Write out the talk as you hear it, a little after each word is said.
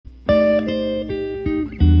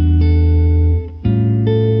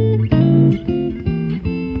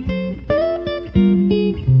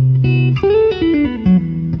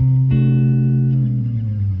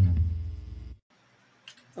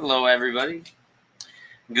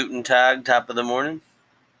Guten Tag, top of the morning.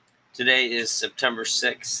 Today is September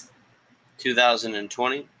 6th,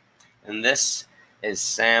 2020, and this is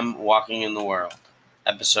Sam Walking in the World,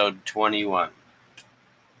 episode 21.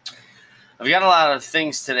 I've got a lot of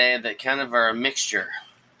things today that kind of are a mixture,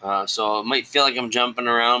 so it might feel like I'm jumping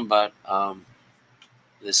around, but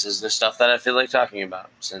this is the stuff that I feel like talking about.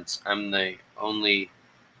 Since I'm the only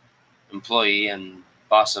employee and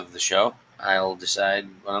boss of the show, I'll decide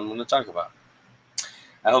what I'm going to talk about.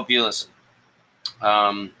 I hope you listen.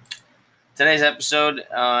 Today's episode,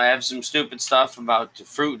 I have some stupid stuff about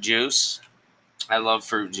fruit juice. I love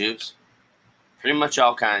fruit juice. Pretty much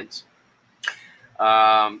all kinds.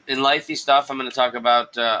 In lifey stuff, I'm going to talk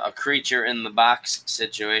about a creature in the box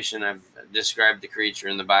situation. I've described the creature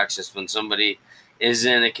in the box as when somebody is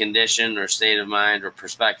in a condition or state of mind or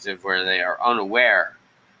perspective where they are unaware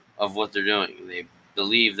of what they're doing. They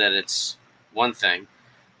believe that it's one thing,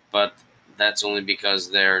 but that's only because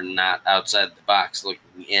they're not outside the box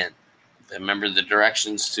looking in. Remember, the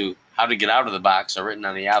directions to how to get out of the box are written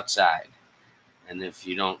on the outside. And if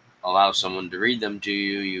you don't allow someone to read them to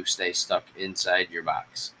you, you stay stuck inside your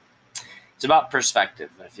box. It's about perspective.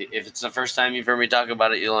 If it's the first time you've heard me talk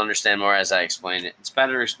about it, you'll understand more as I explain it. It's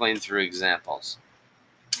better explained through examples.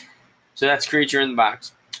 So that's creature in the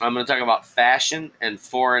box. I'm going to talk about fashion and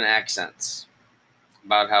foreign accents,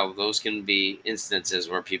 about how those can be instances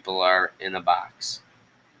where people are in a box.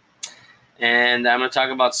 And I'm going to talk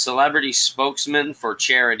about celebrity spokesmen for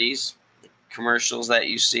charities, commercials that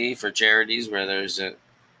you see for charities where there's an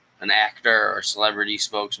actor or celebrity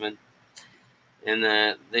spokesman.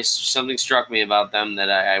 And something struck me about them that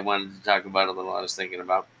I wanted to talk about a little. I was thinking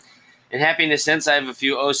about. In happiness hints, I have a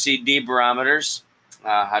few OCD barometers,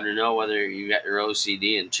 how to know whether you got your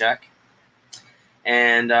OCD in check.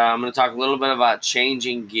 And I'm going to talk a little bit about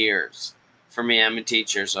changing gears. For me, I'm a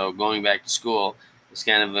teacher, so going back to school, it's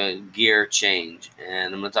kind of a gear change,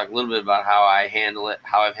 and I'm going to talk a little bit about how I handle it,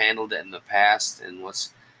 how I've handled it in the past, and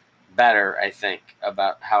what's better, I think,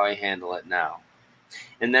 about how I handle it now.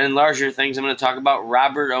 And then in larger things, I'm going to talk about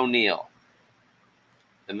Robert O'Neill,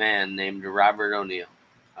 the man named Robert O'Neill.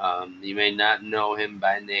 You may not know him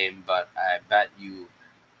by name, but I bet you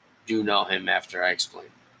do know him after I explain.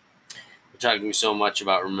 We're talking so much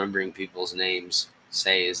about remembering people's names.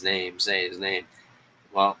 Say his name.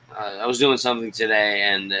 Well, I was doing something today,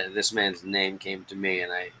 and this man's name came to me,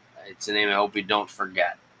 and it's a name I hope we don't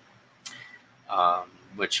forget,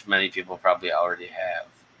 which many people probably already have.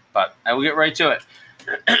 But I will get right to it.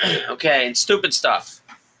 Okay, and stupid stuff.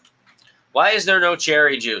 Why is there no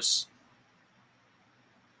cherry juice?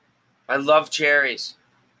 I love cherries.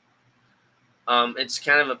 It's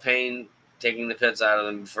kind of a pain taking the pits out of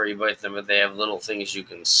them before you bite them, but they have little things you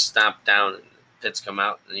can stomp down and pits come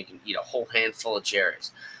out, and you can eat a whole handful of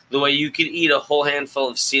cherries. The way you could eat a whole handful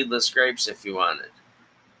of seedless grapes if you wanted.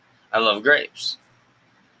 I love grapes.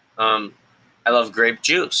 I love grape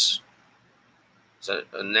juice. It's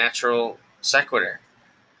a natural sequitur.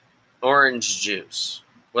 Orange juice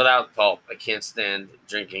without pulp. I can't stand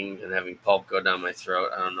drinking and having pulp go down my throat.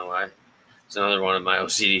 I don't know why. It's another one of my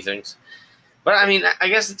OCD things. But I mean, I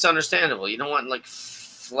guess it's understandable. You don't want like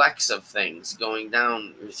flecks of things going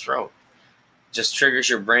down your throat. Just triggers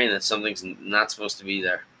your brain that something's not supposed to be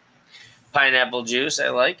there. Pineapple juice, I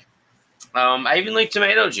like. I even like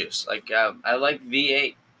tomato juice. I like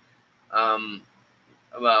V8.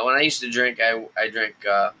 Well, when I used to drink, I drank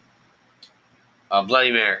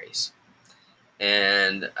Bloody Marys,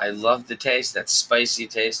 and I loved the taste, that spicy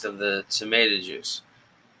taste of the tomato juice.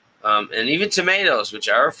 And even tomatoes, which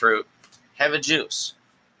are a fruit, have a juice.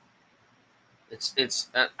 It's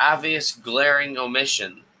an obvious, glaring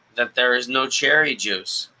omission that there is no cherry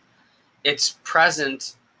juice. It's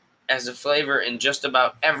present as a flavor in just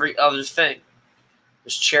about every other thing.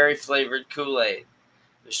 There's cherry-flavored Kool-Aid.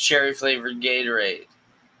 There's cherry-flavored Gatorade.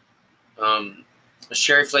 There's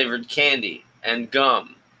cherry-flavored candy and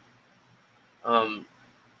gum.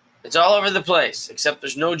 It's all over the place, except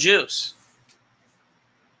there's no juice.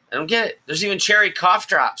 I don't get it. There's even cherry cough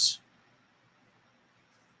drops.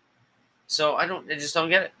 So I just don't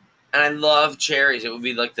get it. And I love cherries. It would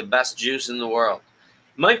be like the best juice in the world.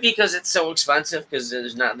 It might be because it's so expensive, because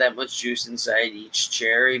there's not that much juice inside each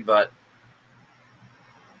cherry, but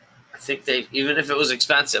I think even if it was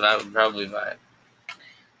expensive, I would probably buy it.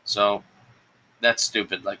 So that's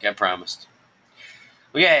stupid, like I promised.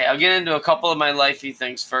 Okay, I'll get into a couple of my lifey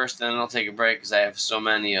things first, and then I'll take a break because I have so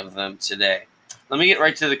many of them today. Let me get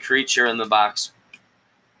right to the creature in the box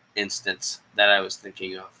instance that I was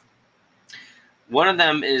thinking of. One of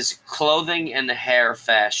them is clothing and hair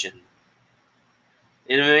fashion.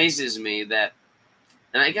 It amazes me that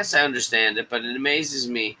And I guess I understand it, but it amazes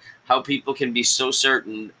me how people can be so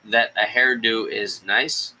certain that a hairdo is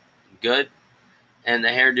nice, good, and a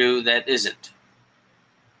hairdo that isn't.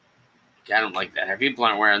 I don't like that hair. People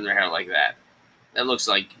aren't wearing their hair like that. That looks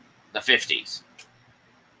like the 50s.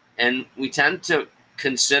 And we tend to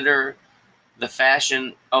consider the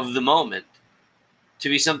fashion of the moment to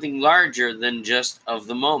be something larger than just of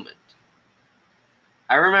the moment.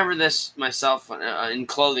 I remember this myself in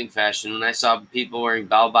clothing fashion when I saw people wearing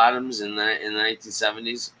bell bottoms in the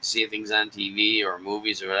 1970s, see things on TV or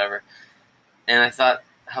movies or whatever, and I thought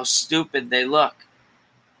how stupid they look.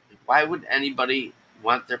 Why would anybody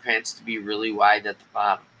want their pants to be really wide at the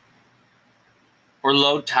bottom? Or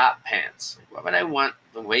low top pants? Why would I want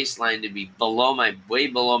the waistline to be way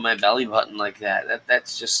below my belly button like that?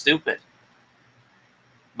 That's just stupid.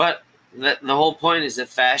 But the whole point is that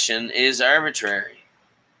fashion is arbitrary.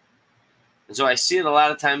 And so I see it a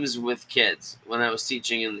lot of times with kids. When I was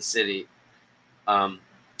teaching in the city, I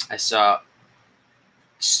saw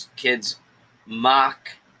kids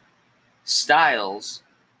mock styles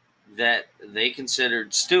that they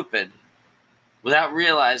considered stupid without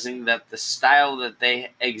realizing that the style that they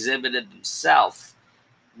exhibited themselves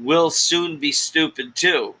will soon be stupid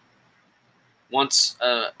too once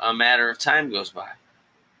a matter of time goes by.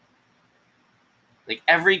 Like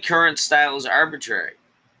every current style is arbitrary.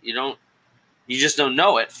 You just don't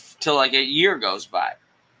know it till like a year goes by.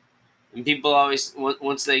 And people always,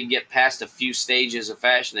 once they get past a few stages of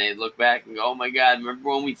fashion, they look back and go, oh my God, remember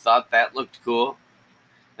when we thought that looked cool?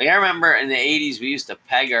 Like I remember in the 80s, we used to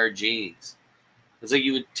peg our jeans. It's like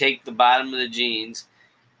you would take the bottom of the jeans,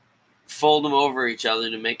 fold them over each other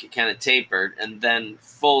to make it kind of tapered, and then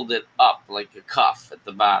fold it up like a cuff at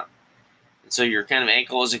the bottom. And so your kind of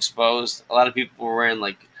ankle is exposed. A lot of people were wearing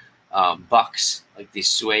like Bucks, like these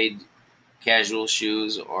suede casual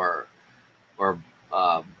shoes or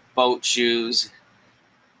boat shoes,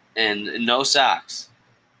 and no socks.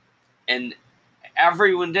 And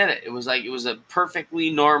everyone did it. It was a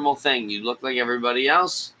perfectly normal thing. You look like everybody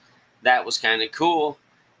else. That was kind of cool.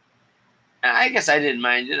 And I guess I didn't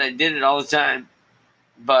mind it. I did it all the time.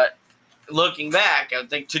 But looking back, I would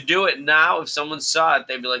think to do it now, if someone saw it,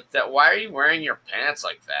 they'd be like, "That why are you wearing your pants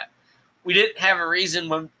like that?" We didn't have a reason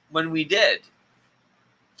when we did.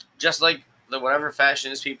 Just like the whatever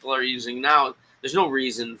fashionist people are using now, there's no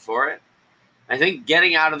reason for it. I think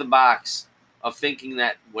getting out of the box of thinking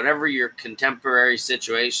that whatever your contemporary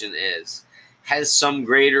situation is has some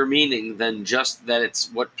greater meaning than just that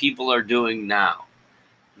it's what people are doing now.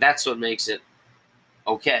 That's what makes it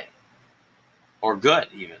okay or good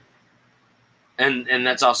even. And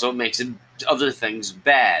that's also what makes it other things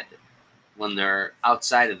bad when they're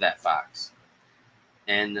outside of that box.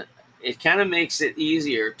 And it kind of makes it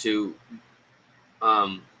easier to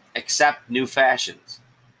accept new fashions.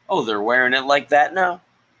 Oh, they're wearing it like that now?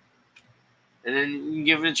 And then you can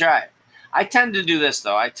give it a try. I tend to do this,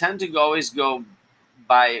 though. I tend to always go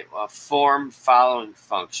by a form following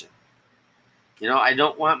function. You know, I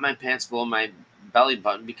don't want my pants below my belly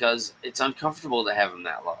button because it's uncomfortable to have them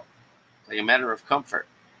that low. It's like a matter of comfort.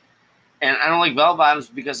 And I don't like bell bottoms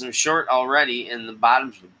because I'm short already, and the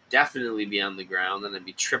bottoms would definitely be on the ground, and I'd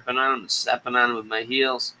be tripping on them and stepping on them with my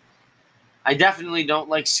heels. I definitely don't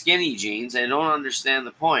like skinny jeans. I don't understand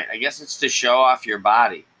the point. I guess it's to show off your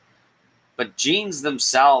body. But jeans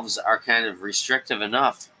themselves are kind of restrictive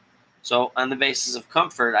enough. So on the basis of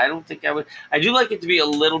comfort, I don't think I would. I do like it to be a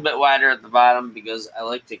little bit wider at the bottom because I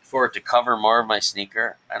like for it to cover more of my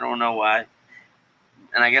sneaker. I don't know why.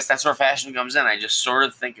 And I guess that's where fashion comes in. I just sort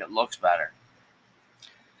of think it looks better.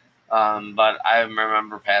 But I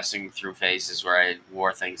remember passing through phases where I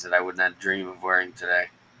wore things that I would not dream of wearing today.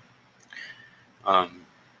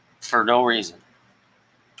 For no reason.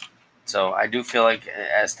 So I do feel like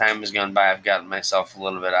as time has gone by, I've gotten myself a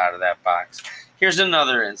little bit out of that box. Here's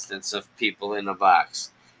another instance of people in a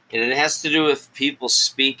box. And it has to do with people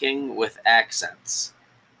speaking with accents.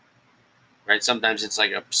 Right? Sometimes it's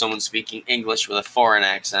like someone speaking English with a foreign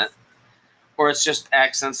accent. Or it's just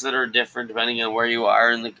accents that are different depending on where you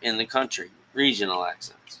are in the country. Regional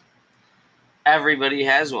accents. Everybody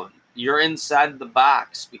has one. You're inside the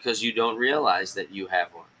box because you don't realize that you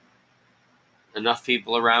have one. Enough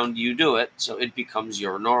people around you do it, so it becomes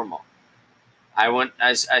your normal.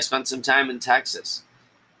 I spent some time in Texas,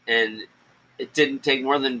 and it didn't take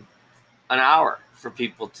more than an hour for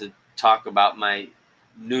people to talk about my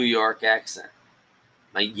New York accent,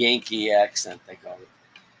 my Yankee accent, they call it.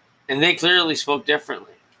 And they clearly spoke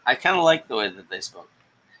differently. I kind of liked the way that they spoke.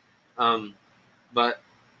 But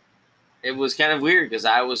it was kind of weird because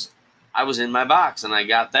I was in my box, and I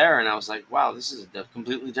got there, and I was like, wow, this is a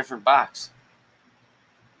completely different box.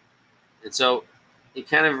 And so it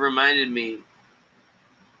kind of reminded me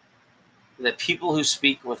that people who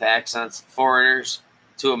speak with accents, foreigners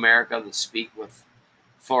to America that speak with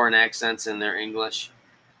foreign accents in their English,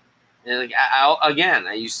 and like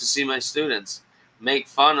I used to see my students make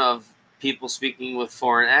fun of people speaking with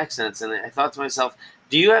foreign accents, and I thought to myself,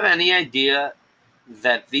 do you have any idea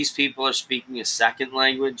that these people are speaking a second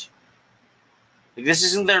language? Like, this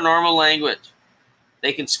isn't their normal language.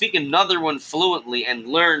 They can speak another one fluently and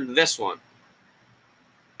learn this one.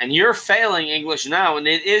 And you're failing English now, and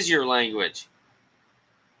it is your language.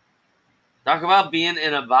 Talk about being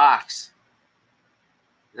in a box.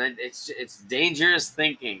 It's dangerous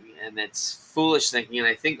thinking, and it's foolish thinking, and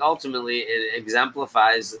I think ultimately it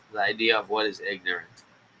exemplifies the idea of what is ignorant.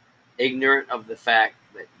 Ignorant of the fact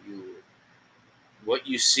that what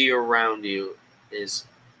you see around you is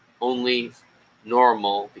only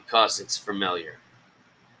normal because it's familiar.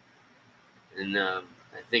 And I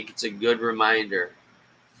think it's a good reminder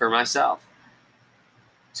for myself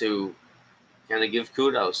to kind of give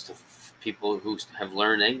kudos to people who have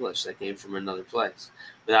learned English that came from another place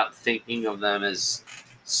without thinking of them as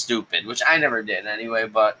stupid, which I never did anyway.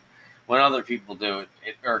 But when other people do,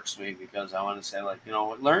 it irks me because I want to say, like,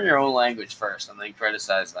 learn your own language first and then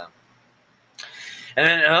criticize them. And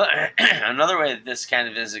then another way that this kind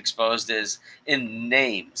of is exposed is in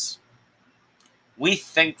names. We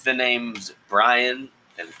think the names Brian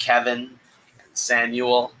and Kevin and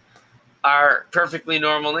Samuel are perfectly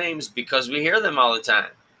normal names because we hear them all the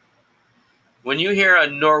time. When you hear a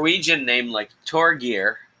Norwegian name like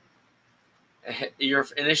Torgeir, your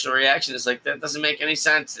initial reaction is like, that doesn't make any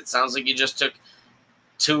sense. It sounds like you just took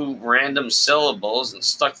two random syllables and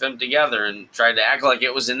stuck them together and tried to act like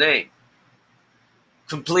it was a name.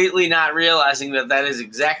 Completely not realizing that that is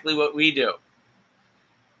exactly what we do.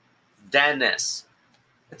 Dennis.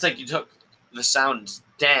 It's like you took the sound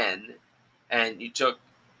den and you took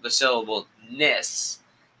the syllable nis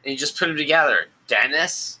and you just put them together.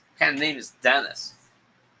 Dennis? What kind of name is Dennis?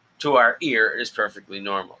 To our ear, it is perfectly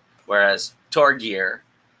normal, whereas Torgeir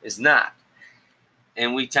is not.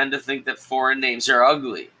 And we tend to think that foreign names are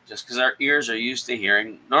ugly just because our ears are used to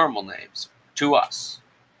hearing normal names to us.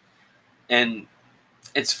 And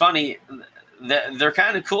it's funny, they're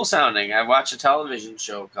kind of cool sounding. I watch a television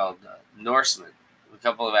show called Norseman, a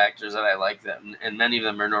couple of actors that I like, and many of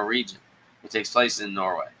them are Norwegian. It takes place in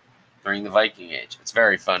Norway during the Viking Age. It's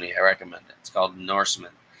very funny. I recommend it. It's called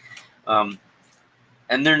Norseman. And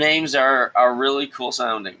their names are really cool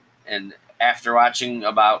sounding. And after watching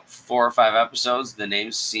about 4 or 5 episodes, the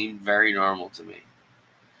names seemed very normal to me.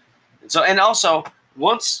 And also,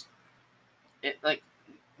 when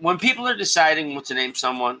people are deciding what to name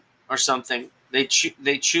someone or something, they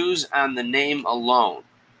choose on the name alone.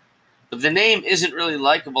 But the name isn't really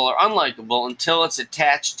likable or unlikable until it's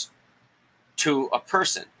attached to a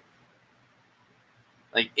person.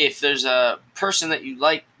 Like, if there's a person that you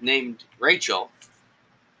like named Rachel,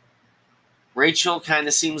 Rachel kind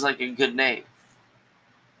of seems like a good name.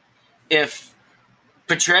 If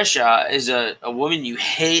Patricia is a woman you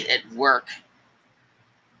hate at work,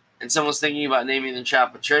 and someone's thinking about naming the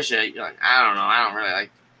child Patricia, you're like, I don't know, I don't really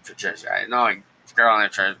like Patricia. I know a girl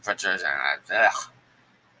named Patricia. Ugh.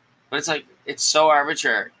 But it's like, it's so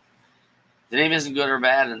arbitrary. The name isn't good or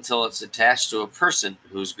bad until it's attached to a person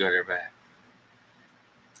who's good or bad.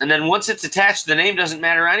 And then once it's attached, the name doesn't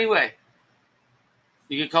matter anyway.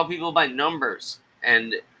 You could call people by numbers,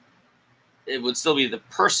 and it would still be the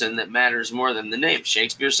person that matters more than the name.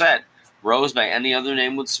 Shakespeare said, "Rose by any other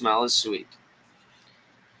name would smell as sweet."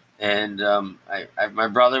 And my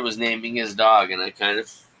brother was naming his dog, and I kind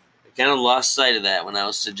of lost sight of that when I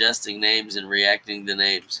was suggesting names and reacting to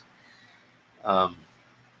names.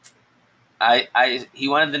 He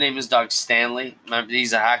wanted to name his dog Stanley.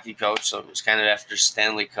 He's a hockey coach, so it was kind of after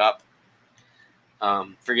Stanley Cup.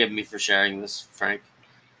 Forgive me for sharing this, Frank.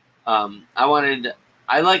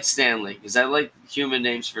 I liked Stanley because I like human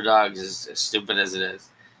names for dogs, as stupid as it is.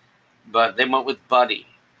 But they went with Buddy.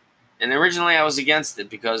 And originally I was against it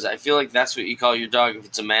because I feel like that's what you call your dog if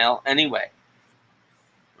it's a male anyway.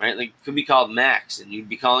 Right? Like, it could be called Max, and you'd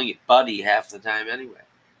be calling it Buddy half the time anyway.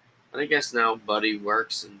 But I guess now Buddy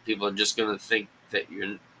works, and people are just going to think that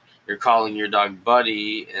you're calling your dog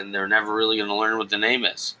Buddy, and they're never really going to learn what the name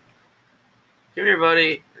is. Come here,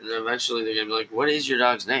 Buddy. And then eventually they're going to be like, what is your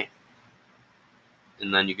dog's name?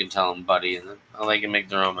 And then you can tell them Buddy, and then they can make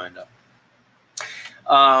their own mind up.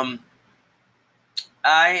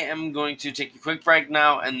 I am going to take a quick break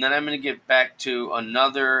now, and then I'm going to get back to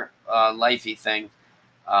another lifey thing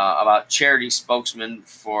about charity spokesmen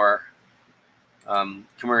for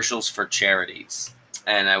commercials for charities.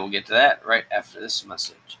 And I will get to that right after this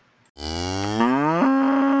message. Welcome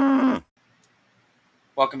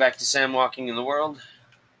back to Sam Walking in the World,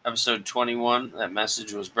 episode 21. That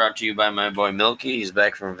message was brought to you by my boy Milky. He's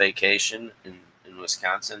back from vacation in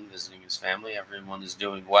Wisconsin, visiting his family. Everyone is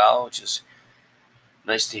doing well, which is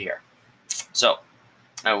nice to hear. So,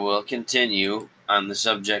 I will continue on the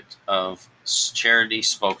subject of charity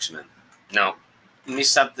spokesman. Now, let me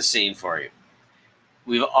set the scene for you.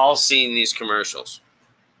 We've all seen these commercials.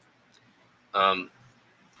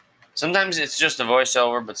 Sometimes it's just a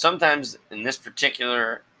voiceover, but sometimes in this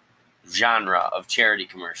particular genre of charity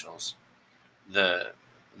commercials,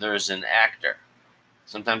 there's an actor.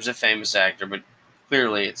 Sometimes a famous actor, but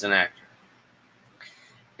clearly it's an actor.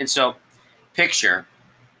 And so, picture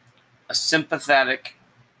a sympathetic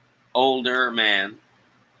older man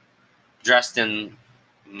dressed in,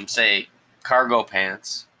 say, cargo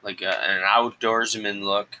pants, like an outdoorsman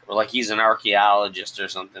look, or like he's an archaeologist or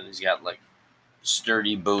something. He's got like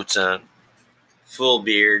sturdy boots on, full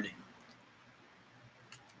beard.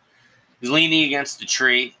 He's leaning against a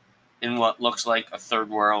tree in what looks like a third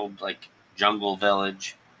world, like jungle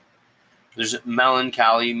village. There's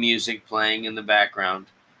melancholy music playing in the background.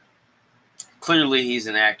 Clearly, he's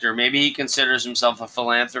an actor. Maybe he considers himself a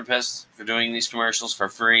philanthropist for doing these commercials for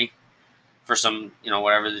free for some,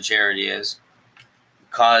 whatever the charity is,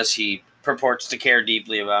 cause he purports to care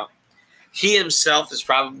deeply about. He himself is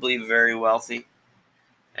probably very wealthy,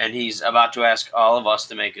 and he's about to ask all of us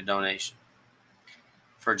to make a donation.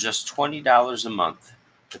 For just $20 a month,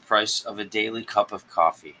 the price of a daily cup of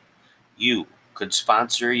coffee, you could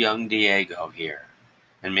sponsor young Diego here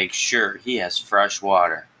and make sure he has fresh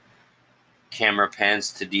water. Camera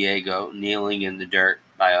pans to Diego kneeling in the dirt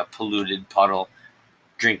by a polluted puddle,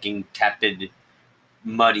 drinking tepid,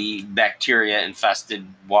 muddy, bacteria-infested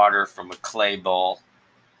water from a clay bowl.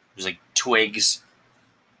 There's like twigs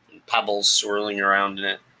and pebbles swirling around in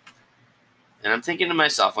it. And I'm thinking to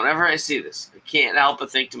myself, whenever I see this, I can't help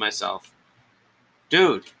but think to myself,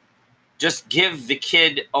 dude, just give the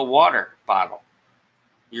kid a water bottle.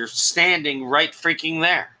 You're standing right freaking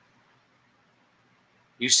there.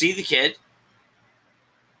 You see the kid.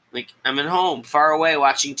 Like, I'm at home, far away,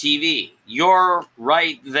 watching TV. You're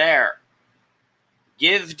right there.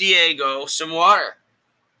 Give Diego some water.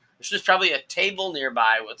 There's probably a table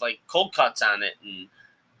nearby with, like, cold cuts on it and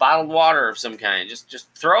bottled water of some kind.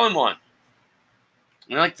 Just throw him one.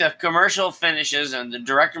 And, like, the commercial finishes, and the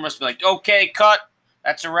director must be like, okay, cut.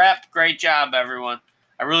 That's a wrap. Great job, everyone.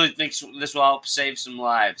 I really think this will help save some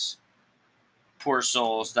lives. Poor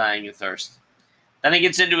souls dying of thirst. Then he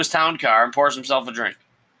gets into his town car and pours himself a drink.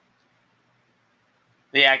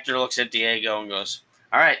 The actor looks at Diego and goes,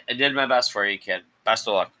 all right, I did my best for you, kid. Best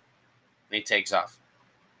of luck. And he takes off.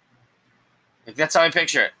 Like, that's how I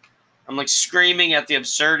picture it. I'm like screaming at the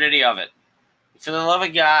absurdity of it. For the love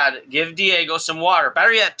of God, give Diego some water.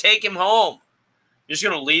 Better yet, take him home. You're just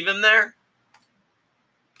going to leave him there?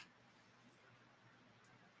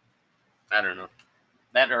 I don't know.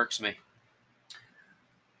 That irks me.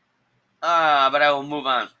 But I will move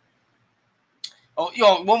on. Oh,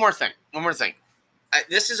 one more thing.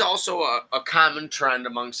 This is also a common trend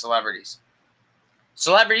among celebrities.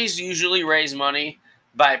 Celebrities usually raise money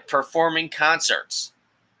by performing concerts,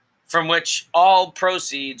 from which all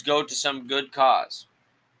proceeds go to some good cause.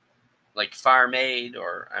 Like Farm Aid,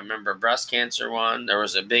 or I remember breast cancer one. There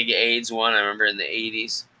was a big AIDS one, I remember in the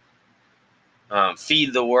 80s.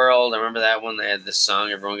 Feed the World, I remember that one. They had this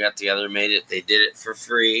song, everyone got together, made it. They did it for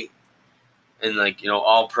free. And,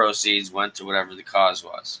 all proceeds went to whatever the cause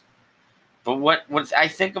was. But what I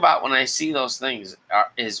think about when I see those things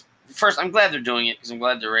is, first, I'm glad they're doing it because I'm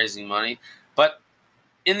glad they're raising money. But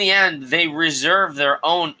in the end, they reserve their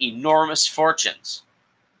own enormous fortunes,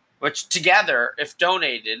 which together, if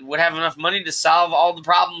donated, would have enough money to solve all the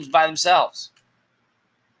problems by themselves.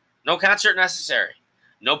 No concert necessary.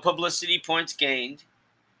 No publicity points gained.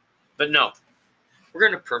 But no, we're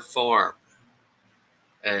going to perform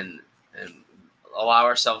and allow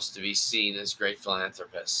ourselves to be seen as great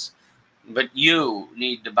philanthropists. But you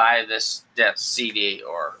need to buy this CD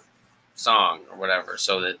or song or whatever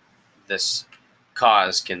so that this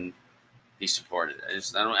cause can be supported.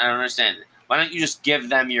 I don't understand it. Why don't you just give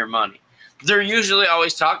them your money? They're usually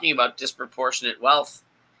always talking about disproportionate wealth,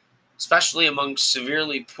 especially among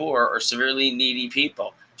severely poor or severely needy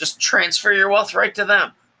people. Just transfer your wealth right to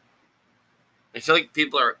them. I feel like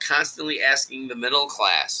people are constantly asking the middle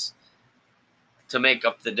class to make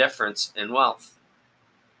up the difference in wealth.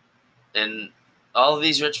 And all of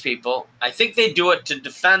these rich people, I think they do it to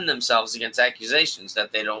defend themselves against accusations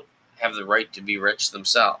that they don't have the right to be rich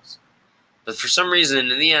themselves. But for some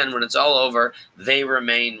reason, in the end, when it's all over, they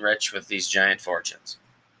remain rich with these giant fortunes.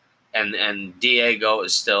 and Diego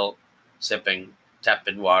is still sipping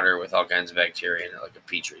tepid water with all kinds of bacteria in it, like a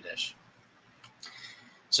petri dish.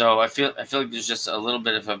 So I feel like there's just a little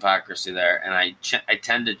bit of hypocrisy there, and I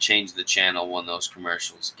tend to change the channel when those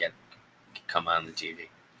commercials come on the TV.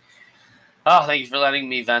 Oh, thank you for letting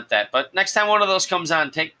me vent that. But next time one of those comes on,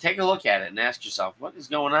 take a look at it and ask yourself, what is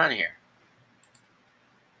going on here?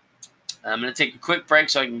 I'm going to take a quick break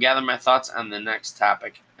so I can gather my thoughts on the next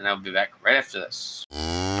topic, and I'll be back right after this.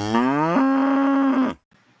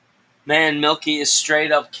 Man, Milky is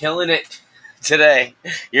straight up killing it today.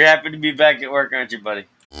 You're happy to be back at work, aren't you, buddy?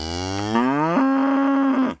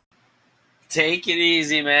 Take it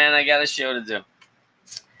easy, man. I got a show to do.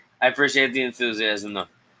 I appreciate the enthusiasm, though.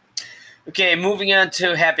 Okay, moving on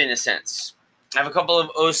to happiness sense. I have a couple of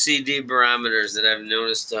OCD barometers that I've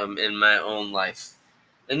noticed in my own life.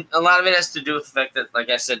 And a lot of it has to do with the fact that, like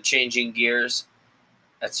I said, changing gears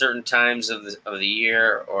at certain times of the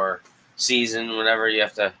year or season, whatever, you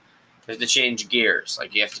have to change gears.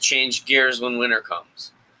 Like, you have to change gears when winter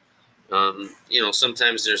comes.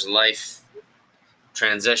 Sometimes there's life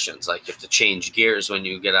transitions. Like, you have to change gears when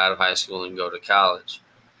you get out of high school and go to college.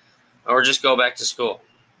 Or just go back to school.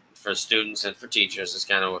 For students and for teachers, it's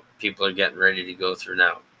kind of what people are getting ready to go through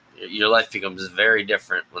now. Your life becomes very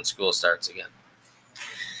different when school starts again.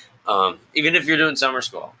 Even if you're doing summer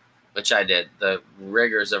school, which I did, the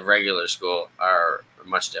rigors of regular school are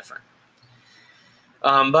much different.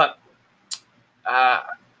 But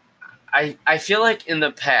I feel like in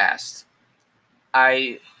the past,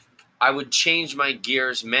 I would change my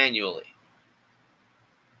gears manually.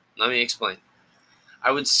 Let me explain.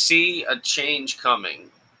 I would see a change coming.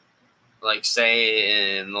 Like,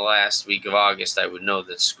 say, in the last week of August, I would know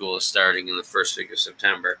that school is starting in the first week of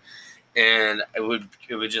September. And it would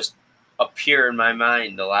just appear in my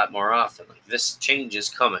mind a lot more often. Like, this change is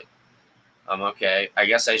coming. Okay, I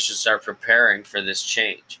guess I should start preparing for this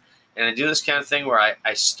change. And I do this kind of thing where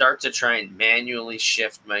I start to try and manually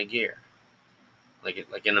shift my gear.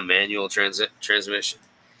 Like in a manual transmission.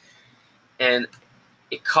 And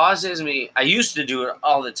it causes me, I used to do it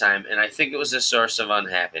all the time, and I think it was a source of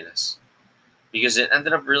unhappiness. Because it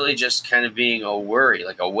ended up really just kind of being a worry,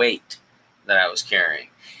 like a weight that I was carrying.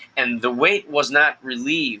 And the weight was not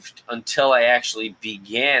relieved until I actually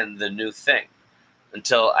began the new thing,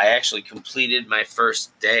 until I actually completed my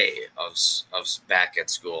first day of back at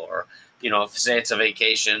school. Or, if say it's a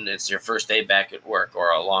vacation, it's your first day back at work,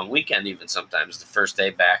 or a long weekend even sometimes. The first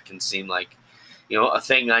day back can seem like, a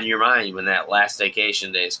thing on your mind when that last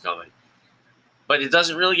vacation day is coming. But it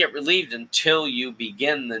doesn't really get relieved until you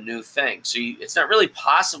begin the new thing. So it's not really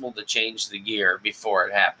possible to change the gear before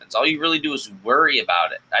it happens. All you really do is worry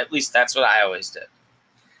about it. At least that's what I always did.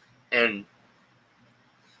 And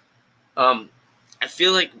I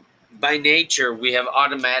feel like by nature we have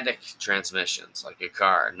automatic transmissions, like a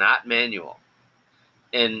car, not manual.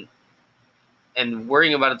 And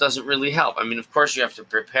worrying about it doesn't really help. I mean, of course you have to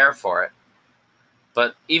prepare for it.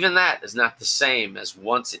 But even that is not the same as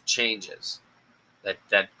once it changes.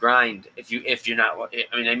 That grind, if you're not,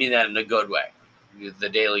 I mean that in a good way. The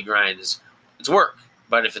daily grind it's work,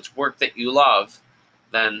 but if it's work that you love,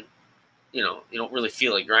 then you don't really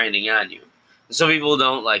feel it grinding on you. And some people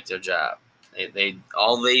don't like their job. They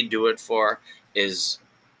all they do it for is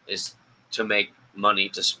to make money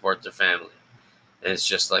to support their family, and it's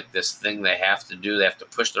just like this thing they have to do. They have to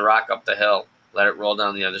push the rock up the hill, let it roll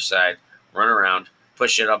down the other side, run around,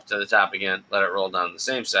 push it up to the top again, let it roll down the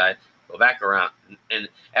same side, go back around, and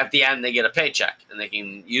at the end they get a paycheck, and they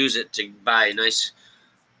can use it to buy nice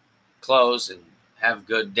clothes and have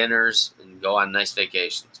good dinners and go on nice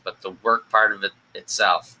vacations. But the work part of it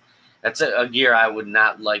itself, that's a gear I would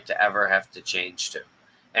not like to ever have to change to.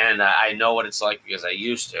 And I know what it's like because I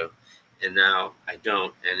used to, and now I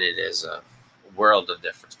don't, and it is a world of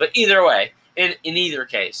difference. But either way, in either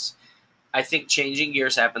case, I think changing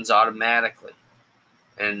gears happens automatically.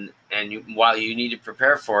 And while you need to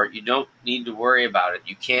prepare for it, you don't need to worry about it.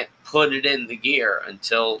 You can't put it in the gear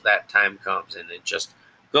until that time comes, and it just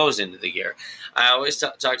goes into the gear. I always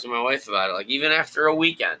talk to my wife about it, like even after a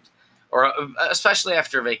weekend, or especially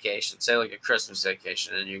after a vacation, say like a Christmas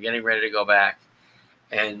vacation, and you're getting ready to go back,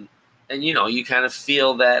 and you kind of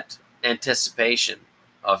feel that anticipation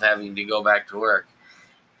of having to go back to work,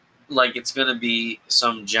 like it's going to be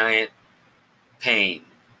some giant pain.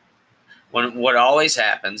 When what always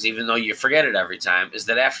happens, even though you forget it every time, is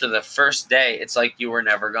that after the first day, it's like you were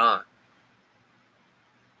never gone.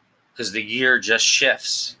 Because the gear just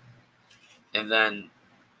shifts. And then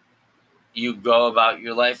you go about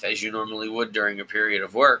your life as you normally would during a period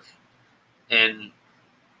of work. And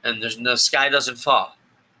there's no sky doesn't fall.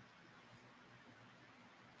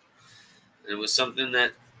 It was something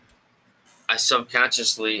that I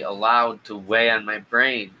subconsciously allowed to weigh on my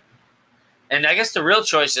brain. And I guess the real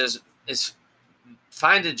choice is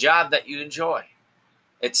find a job that you enjoy.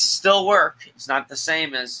 It's still work. It's not the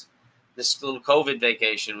same as this little COVID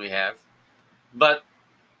vacation we have. But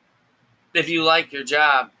if you like your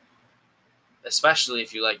job, especially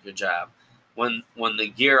if you like your job, when the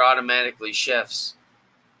gear automatically shifts,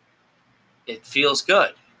 it feels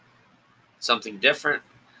good. Something different,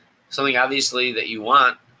 something obviously that you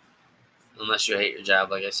want, unless you hate your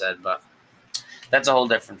job, like I said. But that's a whole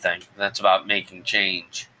different thing. That's about making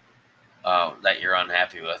change that you're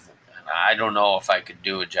unhappy with. And I don't know if I could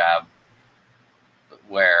do a job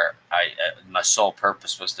where my sole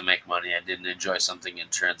purpose was to make money. I didn't enjoy something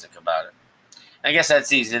intrinsic about it. I guess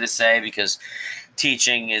that's easy to say because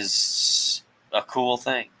teaching is a cool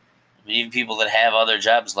thing. I mean, even people that have other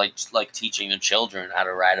jobs like teaching their children how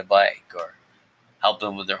to ride a bike or help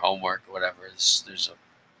them with their homework or whatever. There's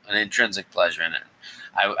an intrinsic pleasure in it.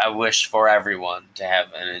 I wish for everyone to have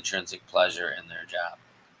an intrinsic pleasure in their job.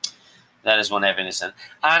 That is one happiness.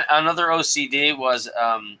 Another OCD was,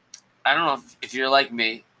 I don't know if you're like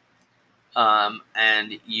me,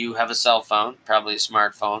 and you have a cell phone, probably a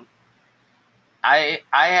smartphone. I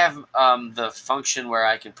have the function where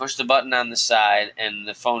I can push the button on the side and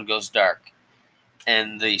the phone goes dark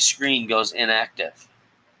and the screen goes inactive.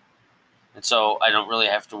 And so I don't really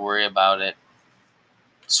have to worry about it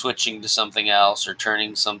switching to something else or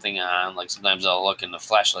turning something on. Like sometimes I'll look and the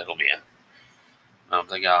flashlight will be on. I'm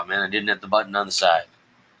like, oh man, I didn't hit the button on the side.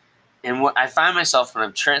 And what I find myself when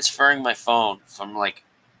I'm transferring my phone from like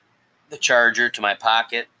the charger to my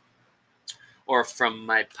pocket, or from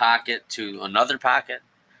my pocket to another pocket,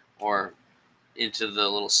 or into the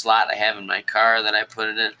little slot I have in my car that I put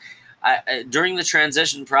it in. During the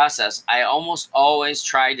transition process, I almost always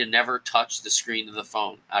try to never touch the screen of the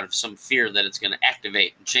phone out of some fear that it's going to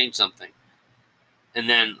activate and change something. And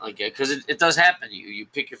then, like, because it does happen. You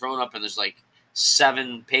pick your phone up and there's like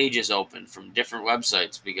 7 pages open from different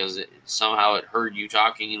websites because somehow it heard you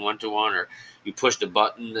talking and went to one, or you pushed a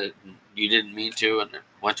button that you didn't mean to and it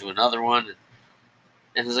went to another one.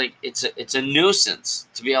 And it's like it's a nuisance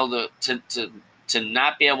to be able to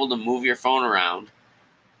not be able to move your phone around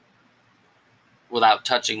without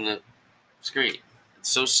touching the screen.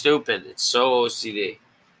 It's so stupid. It's so OCD.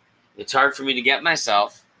 It's hard for me to get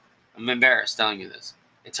myself. I'm embarrassed telling you this.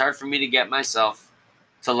 It's hard for me to get myself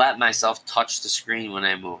to let myself touch the screen when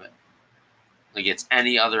I move it. Like it's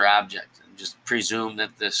any other object. And just presume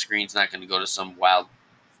that the screen's not going to go to some wild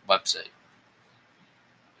website.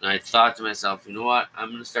 And I thought to myself, you know what? I'm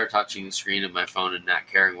going to start touching the screen of my phone and not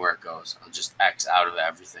caring where it goes. I'll just X out of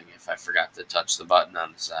everything if I forgot to touch the button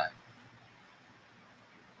on the side.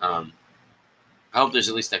 I hope there's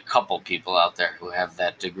at least a couple people out there who have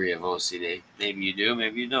that degree of OCD. Maybe you do,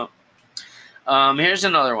 maybe you don't. Here's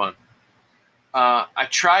another one. I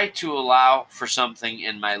try to allow for something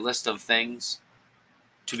in my list of things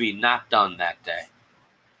to be not done that day.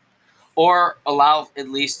 Or allow at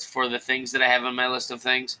least for the things that I have on my list of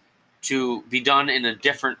things to be done in a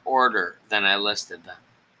different order than I listed them.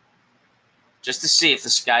 Just to see if the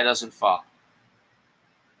sky doesn't fall.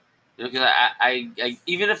 Because I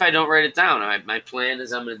even if I don't write it down, my plan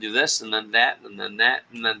is I'm going to do this and then that and then that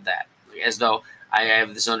and then that. As though I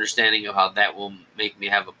have this understanding of how that will make me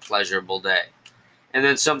have a pleasurable day. And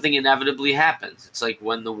then something inevitably happens. It's like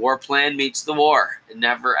when the war plan meets the war. It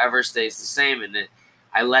never, ever stays the same. And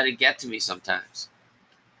I let it get to me sometimes.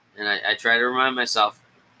 And I try to remind myself,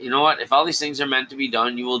 you know what? If all these things are meant to be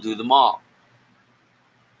done, you will do them all.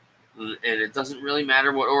 And it doesn't really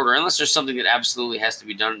matter what order, unless there's something that absolutely has to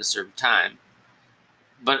be done at a certain time.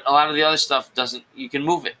 But a lot of the other stuff doesn't, you can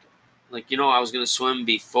move it. Like, I was going to swim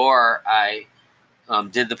before I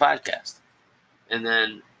did the podcast. And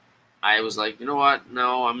then I was like, you know what?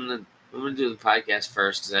 No, I'm gonna do the podcast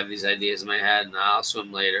first because I have these ideas in my head, and I'll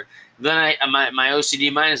swim later. Then my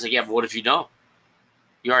OCD mind is like, yeah, but what if you don't?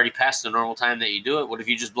 You already passed the normal time that you do it. What if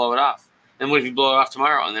you just blow it off? And what if you blow it off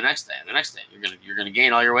tomorrow and the next day and the next day? You're gonna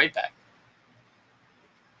gain all your weight back.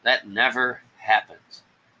 That never happens.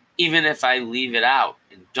 Even if I leave it out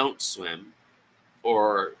and don't swim,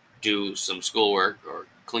 or do some schoolwork or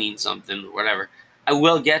clean something, or whatever, I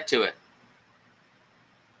will get to it.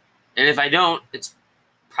 And if I don't, it's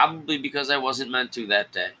probably because I wasn't meant to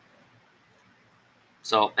that day.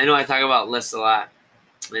 So I know I talk about lists a lot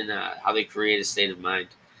and how they create a state of mind.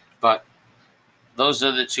 But those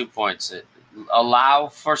are the 2 points. Allow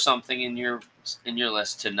for something in your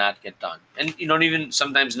list to not get done. And you don't even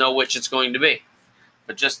sometimes know which it's going to be.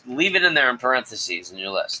 But just leave it in there in parentheses in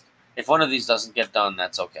your list. If one of these doesn't get done,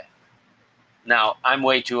 that's okay. Now, I'm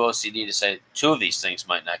way too OCD to say two of these things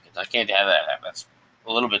might not get done. I can't have that happen. That's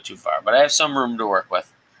a little bit too far. But I have some room to work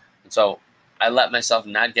with. And so I let myself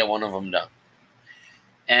not get one of them done.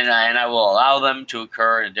 And I will allow them to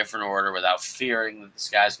occur in a different order without fearing that the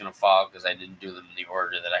sky's going to fall because I didn't do them in the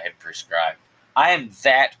order that I had prescribed. I am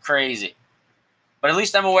that crazy. But at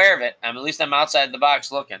least I'm aware of it. At least I'm outside the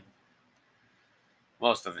box looking.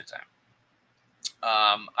 Most of the time.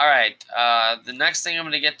 All right. The next thing I'm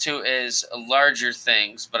going to get to is larger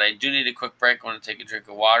things, but I do need a quick break. I want to take a drink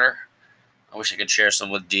of water. I wish I could share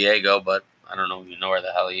some with Diego, but I don't know where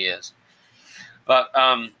the hell he is. But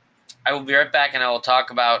I will be right back, and I will talk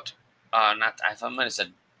about I might have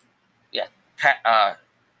said, yeah,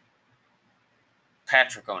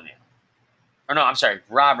 Patrick O'Neal. Or no, I'm sorry,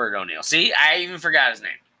 Robert O'Neal. See, I even forgot his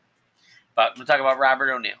name. But we'll talk about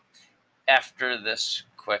Robert O'Neal after this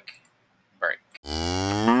quick break.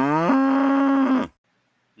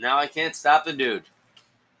 Now I can't stop the dude.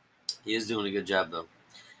 He is doing a good job, though.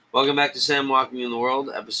 Welcome back to Sam Walking in the World,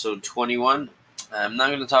 episode 21. I'm not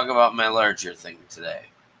going to talk about my larger thing today.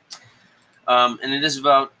 And it is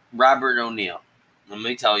about Robert O'Neal. Let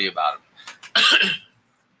me tell you about him.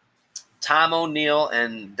 Tom O'Neal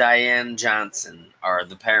and Diane Johnson are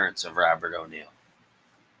the parents of Robert O'Neal.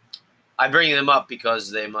 I bring them up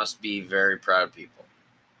because they must be very proud people.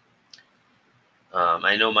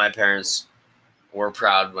 I know my parents were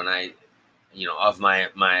proud when of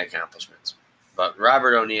my accomplishments. But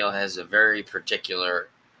Robert O'Neal has a very particular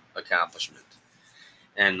accomplishment.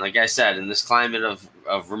 And like I said, in this climate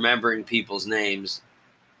of remembering people's names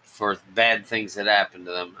for bad things that happened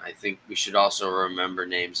to them, I think we should also remember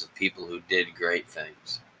names of people who did great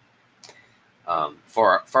things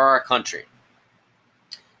for our country.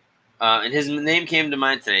 And his name came to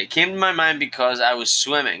mind today. It came to my mind because I was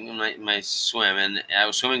swimming, my swim, and I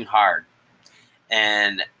was swimming hard.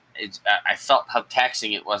 And I felt how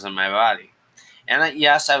taxing it was on my body. And I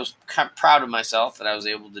was kind of proud of myself that I was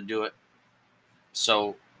able to do it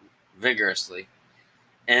so vigorously.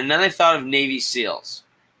 And then I thought of Navy SEALs.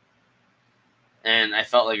 And I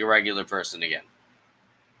felt like a regular person again.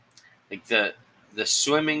 Like the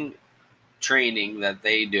swimming training that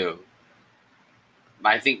they do,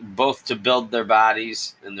 I think both to build their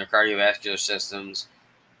bodies and their cardiovascular systems,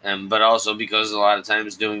 but also because a lot of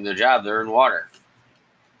times doing their job, they're in water.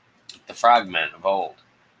 The frogmen of old.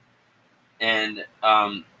 And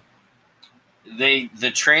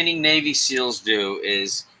the training Navy SEALs do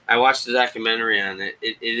is, I watched a documentary on it.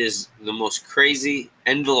 It is the most crazy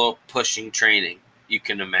envelope-pushing training you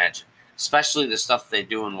can imagine, especially the stuff they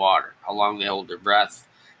do in water, how long they hold their breath,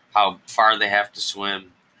 how far they have to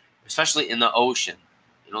swim, especially in the ocean.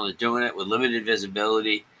 They're doing it with limited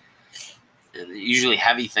visibility, and usually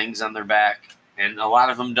heavy things on their back, and a lot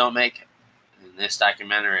of them don't make it. In this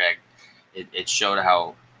documentary, it showed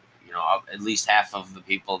how, at least half of the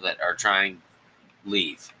people that are trying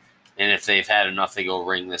leave. And if they've had enough, they go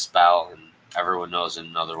ring this bell, and everyone knows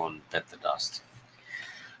another one bit the dust.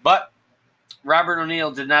 But Robert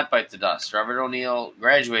O'Neal did not bite the dust. Robert O'Neal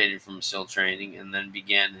graduated from SEAL training and then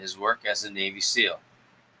began his work as a Navy SEAL.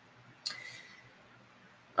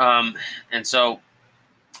 And so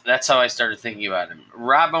that's how I started thinking about him.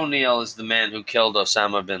 Rob O'Neal is the man who killed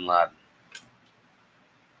Osama bin Laden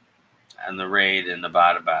and the raid in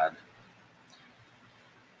Abbottabad,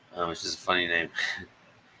 which is a funny name.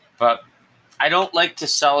 But I don't like to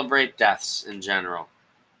celebrate deaths in general.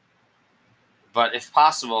 But if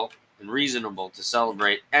possible and reasonable to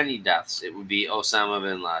celebrate any deaths, it would be Osama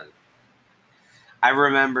bin Laden. I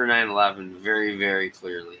remember 9/11 very, very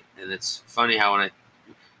clearly. And it's funny how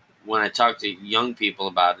when I talk to young people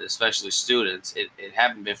about it, especially students, it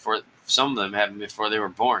happened before, some of them happened before they were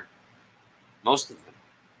born. Most of them.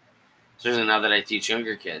 Especially now that I teach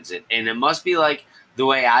younger kids. And it must be like the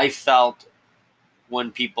way I felt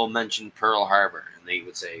when people mentioned Pearl Harbor. And they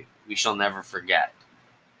would say, we shall never forget.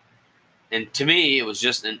 And to me, it was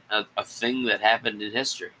just a thing that happened in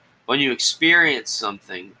history. When you experience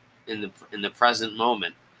something in the present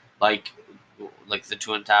moment, like the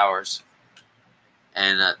Twin Towers,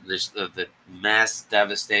 and the mass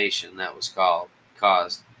devastation that was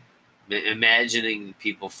caused, imagining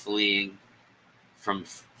people fleeing from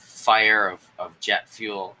fire of jet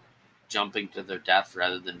fuel, jumping to their death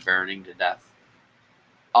rather than burning to death,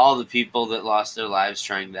 all the people that lost their lives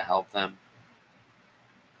trying to help them,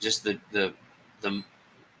 just the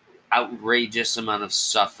outrageous amount of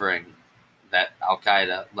suffering that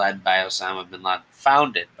Al-Qaeda, led by Osama bin Laden,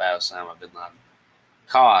 founded by Osama bin Laden,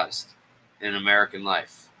 caused in American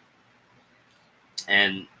life.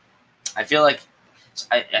 And I feel like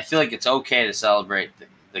it's okay to celebrate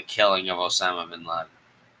the killing of Osama bin Laden.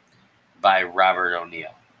 by Robert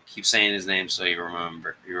O'Neill. Keep saying his name so you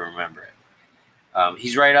remember it.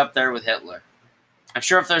 He's right up there with Hitler. I'm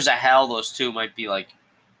sure if there's a hell, those two might be like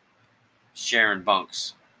sharing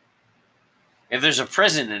bunks. If there's a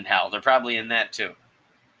prison in hell, they're probably in that too.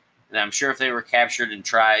 And I'm sure if they were captured and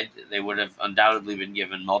tried, they would have undoubtedly been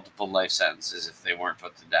given multiple life sentences if they weren't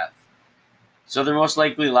put to death. So they're most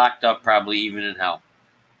likely locked up, probably even in hell.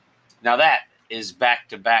 Now that is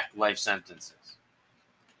back-to-back life sentences.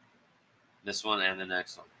 This one and the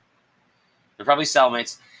next one. They're probably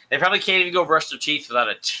cellmates. They probably can't even go brush their teeth without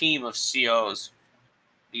a team of COs,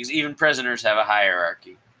 because even prisoners have a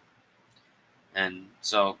hierarchy. And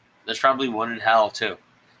so there's probably one in hell too.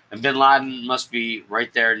 And bin Laden must be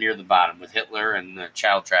right there near the bottom with Hitler and the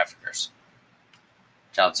child traffickers,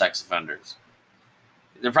 child sex offenders.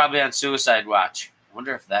 They're probably on suicide watch. I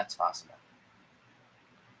wonder if that's possible.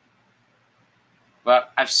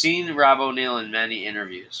 But I've seen Rob O'Neill in many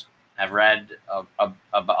interviews. I've read a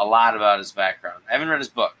lot about his background. I haven't read his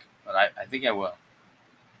book, but I think I will.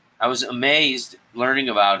 I was amazed learning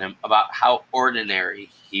about him, about how ordinary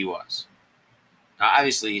he was. Now,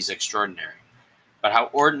 obviously, he's extraordinary, but how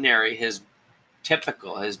ordinary his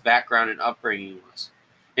background and upbringing was.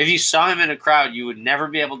 If you saw him in a crowd, you would never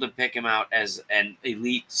be able to pick him out as an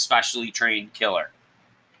elite, specially trained killer.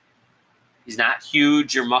 He's not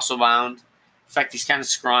huge or muscle-bound. In fact, he's kind of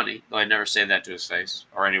scrawny, though I'd never say that to his face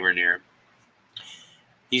or anywhere near him.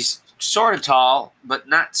 He's sort of tall, but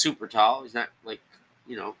not super tall. He's not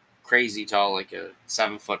crazy tall like a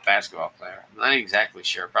 7-foot basketball player. I'm not exactly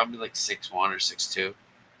sure. Probably like 6'1" or 6'2",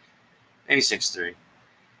 maybe 6'3".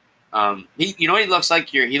 You know what he looks like?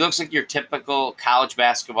 He looks like your typical college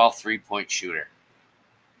basketball 3-point shooter.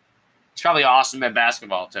 He's probably awesome at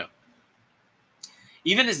basketball too.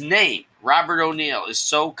 Even his name, Robert O'Neill, is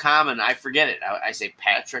so common I forget it. I say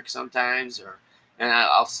Patrick sometimes,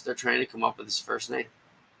 I'll start trying to come up with his first name.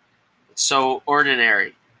 It's so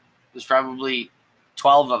ordinary. There's probably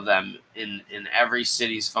 12 of them in every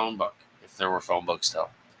city's phone book, if there were phone books still.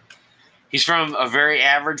 He's from a very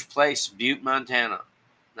average place, Butte, Montana.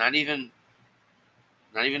 Not even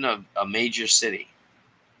a major city.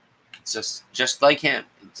 It's just like him.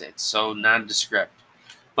 It's so nondescript.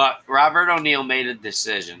 But Robert O'Neill made a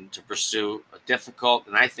decision to pursue a difficult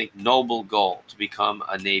and I think noble goal to become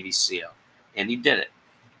a Navy SEAL. And he did it.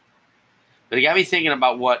 But it got me thinking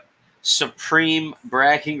about what supreme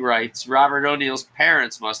bragging rights Robert O'Neill's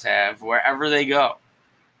parents must have wherever they go.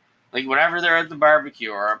 Like whenever they're at the barbecue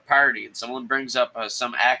or a party and someone brings up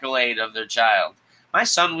some accolade of their child. My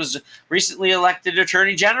son was recently elected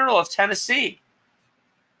Attorney General of Tennessee.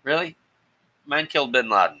 Really? Mine killed bin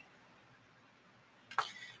Laden.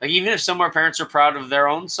 Like, even if some of our parents are proud of their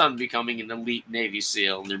own son becoming an elite Navy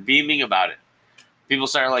SEAL and they're beaming about it, people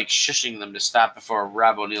start like shushing them to stop before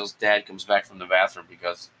Rob O'Neill's dad comes back from the bathroom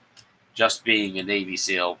because just being a Navy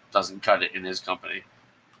SEAL doesn't cut it in his company.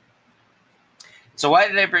 So why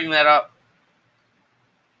did I bring that up?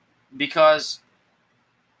 Because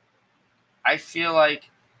I feel like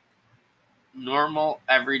normal,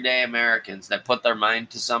 everyday Americans that put their mind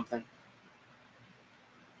to something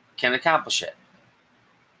can accomplish it.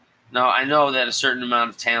 Now, I know that a certain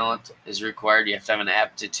amount of talent is required. You have to have an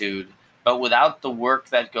aptitude. But without the work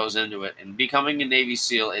that goes into it, and becoming a Navy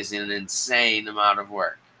SEAL is an insane amount of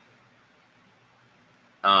work.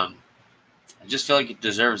 I just feel like it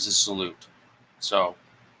deserves a salute. So,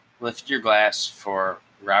 lift your glass for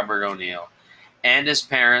Robert O'Neill and his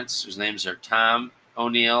parents, whose names are Tom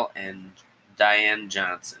O'Neill and Diane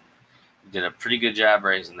Johnson. Did a pretty good job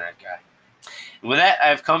raising that guy. And with that,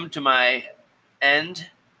 I've come to my end.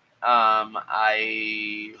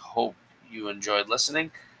 I hope you enjoyed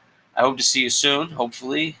listening. I hope to see you soon,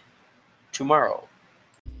 hopefully tomorrow.